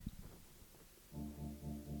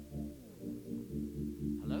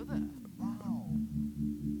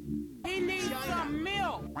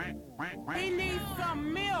He needs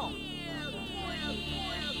some milk. I'm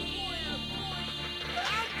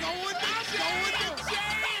going to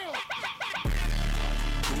jail.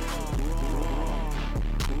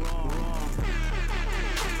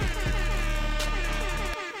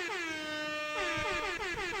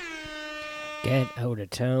 Get out of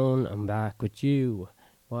town, I'm back with you.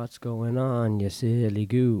 What's going on, you silly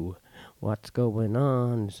goo? What's going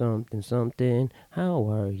on? Something, something.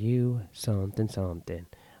 How are you? Something, something.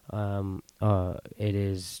 It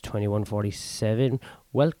is 21:47.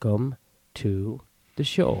 Welcome to the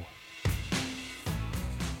show.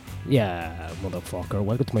 Yeah, motherfucker.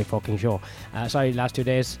 Welcome to my fucking show. Sorry, last 2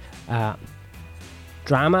 days.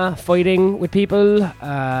 Drama, fighting with people.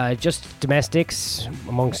 Just domestics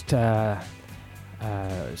amongst some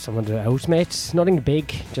of the housemates. Nothing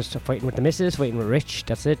big. Just fighting with the missus, fighting with Rich.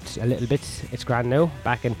 That's it. A little bit. It's grand now.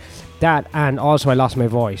 Back in that. And also I lost my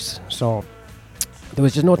voice. So there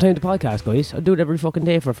was just no time to podcast, guys. I do it every fucking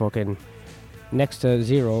day for fucking next to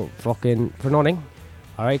zero fucking for nothing.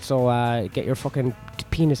 Alright, so get your fucking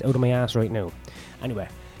penis out of my ass right now. Anyway,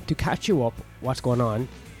 to catch you up, what's going on?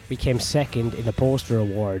 We came second in the poster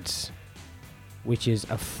awards, which is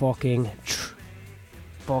a fucking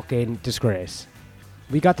disgrace.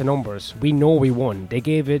 We got the numbers. We know we won. They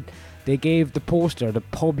gave the poster, the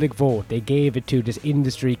public vote. They gave it to this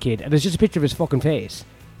industry kid, and there's just a picture of his fucking face.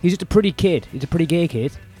 He's just a pretty kid. He's a pretty gay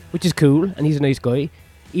kid, which is cool, and he's a nice guy.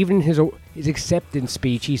 Even in his acceptance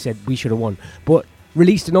speech, he said we should have won. But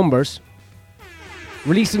release the numbers.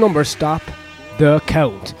 Release the numbers. Stop the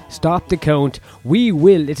count. Stop the count. We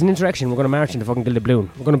will. It's an insurrection. We're going to march into fucking Gilded Balloon.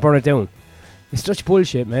 We're going to burn it down. It's such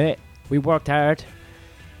bullshit, mate. We worked hard.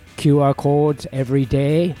 QR codes every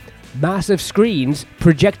day. Massive screens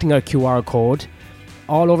projecting our QR code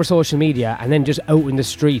all over social media, and then just out in the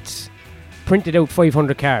streets. Printed out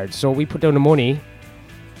 500 cards. So we put down the money.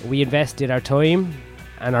 We invested our time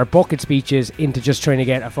and our bucket speeches into just trying to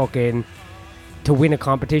get a fucking to win a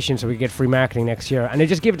competition so we get free marketing next year. And they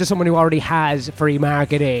just give it to someone who already has free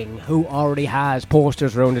marketing, who already has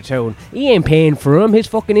posters around the town. He ain't paying for them. His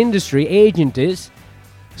fucking industry agent is.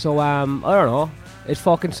 So, I don't know. It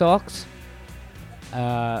fucking sucks.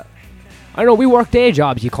 I don't know. We work day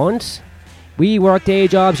jobs, you cunts. We work day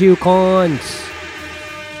jobs, you cunts.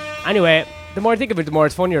 Anyway, the more I think of it, the more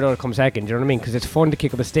it's funnier though it comes second. Do you know what I mean? Because it's fun to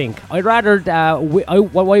kick up a stink. I'd rather what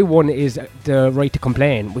I won is the right to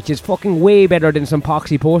complain, which is fucking way better than some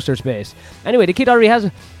poxy poster space. Anyway, the kid already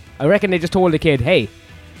has. I reckon they just told the kid, "Hey,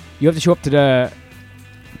 you have to show up to the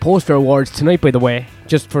poster awards tonight, by the way,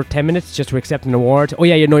 just for 10 minutes, just to accept an award." Oh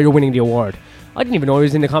yeah, you know you're winning the award. I didn't even know he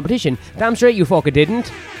was in the competition. Damn straight you fucking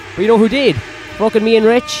didn't. But you know who did? Fucking me and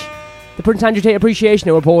Rich. The Prince Andrew Tate Appreciation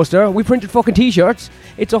Hour poster. We printed fucking t-shirts.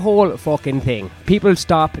 It's a whole fucking thing. People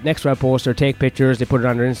stop next to our poster, take pictures, they put it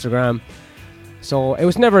on their Instagram. So it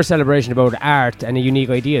was never a celebration about art and unique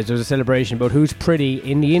ideas. It was a celebration about who's pretty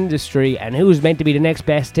in the industry and who's meant to be the next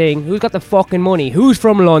best thing. Who's got the fucking money? Who's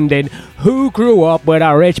from London? Who grew up with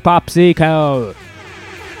a rich popsicle?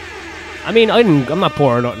 I mean, I'm not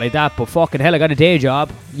poor or nothing like that, but fucking hell, I got a day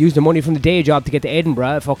job. Used the money from the day job to get to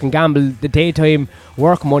Edinburgh. Fucking gamble the daytime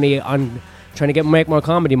work money on trying to make more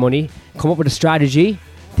comedy money. Come up with a strategy.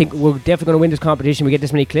 Think we're definitely going to win this competition. We get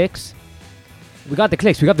this many clicks. We got the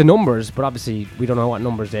clicks. We got the numbers, but obviously we don't know what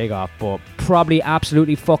numbers they got. But probably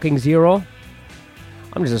absolutely fucking zero.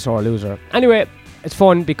 I'm just a sore loser. Anyway, it's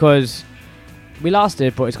fun because we lost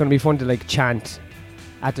it, but it's going to be fun to like chant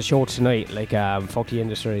at the show tonight, like fuck the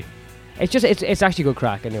industry. It's actually good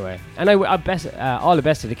crack anyway. And I best all the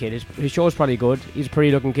best to the kid. His show's probably good. He's a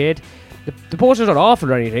pretty looking kid. The posters aren't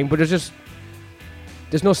awful or anything, but there's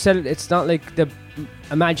no it's not like the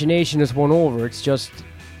imagination is won over. It's just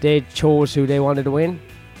they chose who they wanted to win,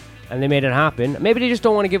 and they made it happen. Maybe they just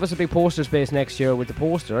don't want to give us a big poster space next year with the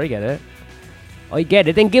poster. I get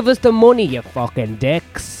it. Then give us the money, you fucking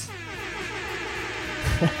dicks.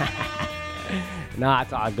 Nah,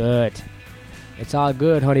 it's all good. It's all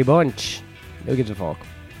good, honey bunch. Who gives a fuck?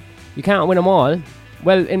 You can't win them all.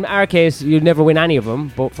 Well, in our case, you'll never win any of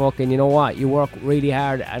them. But fucking, you know what? You work really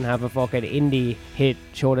hard and have a fucking indie hit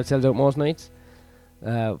show that sells out most nights.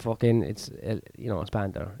 Fucking, it's it's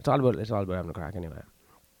banter. It's all about having a crack anyway.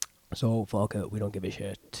 So fuck it, we don't give a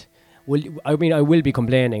shit. Well, I mean, I will be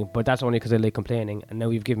complaining, but that's only because I like complaining. And now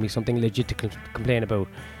you've given me something legit to complain about.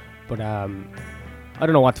 But I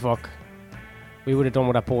don't know what the fuck we would have done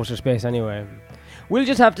with that poster space anyway. We'll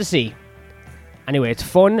just have to see. Anyway, it's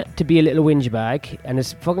fun to be a little whinge bag, and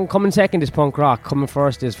it's fucking coming second is punk rock. Coming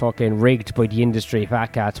first is fucking rigged by the industry,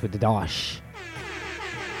 fat cats with the dosh.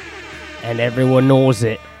 And everyone knows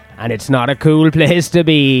it, and it's not a cool place to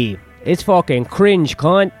be. It's fucking cringe,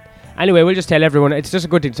 cunt. Anyway, we'll just tell everyone. It's just a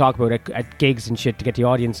good thing to talk about at gigs and shit to get the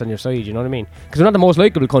audience on your side, you know what I mean? Because we're not the most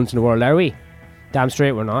likeable cunts in the world, are we? Damn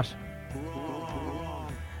straight we're not.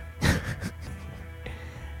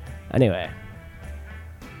 Anyway.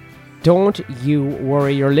 Don't you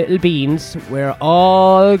worry your little beans. We're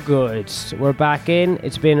all good. We're back in.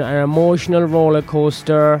 It's been an emotional roller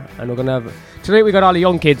coaster. And we're going to have... Tonight we got all the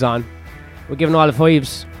young kids on. We're giving all the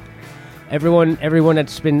fives. Everyone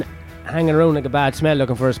that's been hanging around like a bad smell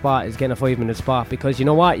looking for a spot is getting a 5-minute spot, because you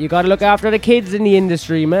know what? You got to look after the kids in the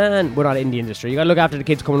industry, man. We're not in the industry. You got to look after the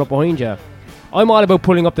kids coming up behind you. I'm all about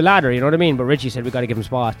pulling up the ladder, you know what I mean? But Richie said we got to give them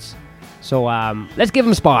spots. So let's give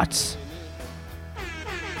them spots.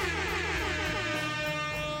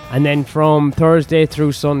 And then from Thursday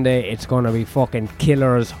through Sunday, it's going to be fucking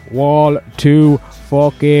killers. Wall to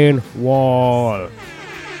fucking wall.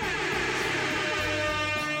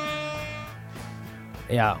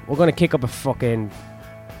 Yeah, we're going to kick up a fucking...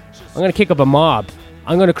 I'm going to kick up a mob.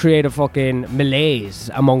 I'm going to create a fucking malaise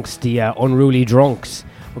amongst the unruly drunks.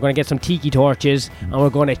 We're going to get some tiki torches and we're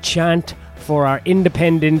going to chant for our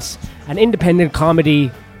independence, an independent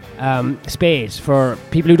comedy space for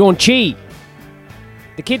people who don't cheat.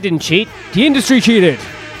 The kid didn't cheat. The industry cheated.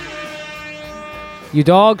 You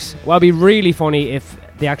dogs. Well, it'd be really funny if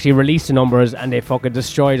they actually released the numbers and they fucking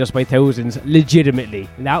destroyed us by thousands legitimately.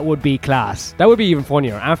 That would be class. That would be even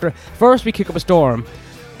funnier. After first we kick up a storm,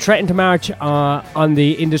 threaten to march on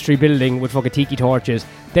the industry building with fucking tiki torches.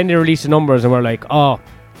 Then they release the numbers and we're like, oh,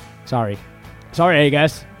 sorry, I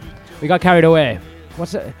guess we got carried away.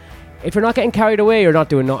 What's it? If you're not getting carried away, you're not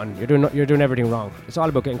doing nothing. You're doing everything wrong. It's all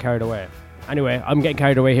about getting carried away. Anyway, I'm getting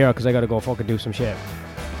carried away here because I gotta go fucking do some shit.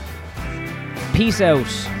 Peace out.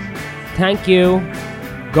 Thank you.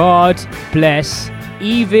 God bless,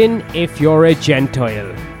 even if you're a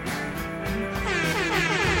Gentile.